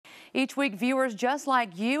Each week, viewers just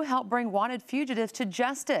like you help bring wanted fugitives to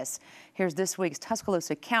justice. Here's this week's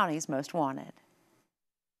Tuscaloosa County's Most Wanted.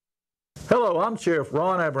 Hello, I'm Sheriff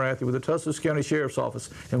Ron Abernathy with the Tuscaloosa County Sheriff's Office,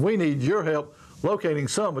 and we need your help locating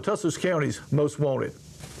some of Tuscaloosa County's most wanted.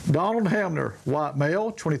 Brandon Hamner, white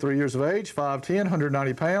male, 23 years of age, 5'10",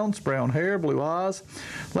 190 pounds, brown hair, blue eyes.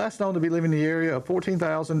 Last known to be living in the area of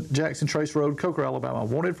 14,000 Jackson Trace Road, Coker, Alabama,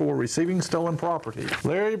 wanted for receiving stolen property.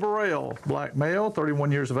 Deon Burrell, black male,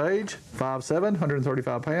 31 years of age, 5'7",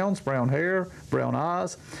 135 pounds, brown hair, brown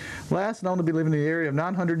eyes. Last known to be living in the area of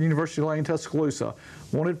 900 University Lane, Tuscaloosa,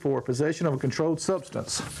 wanted for possession of a controlled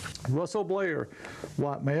substance. Gordon Blair,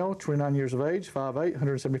 white male, 29 years of age, 5'8",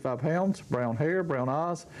 175 pounds, brown hair, brown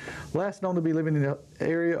eyes. Last known to be living in the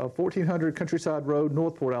area of 1400 Countryside Road,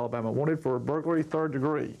 Northport, Alabama, wanted for burglary, 3rd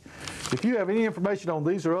degree. If you have any information on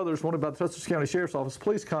these or others wanted by the Tuscaloosa County Sheriff's Office,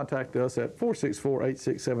 please contact us at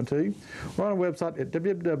 464-8672 or on our website at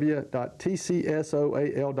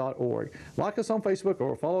www.tcsoal.org. Like us on Facebook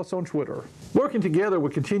or follow us on Twitter. Working together, we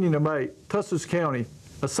continue to make Tuscaloosa County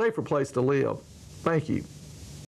a safer place to live. Thank you.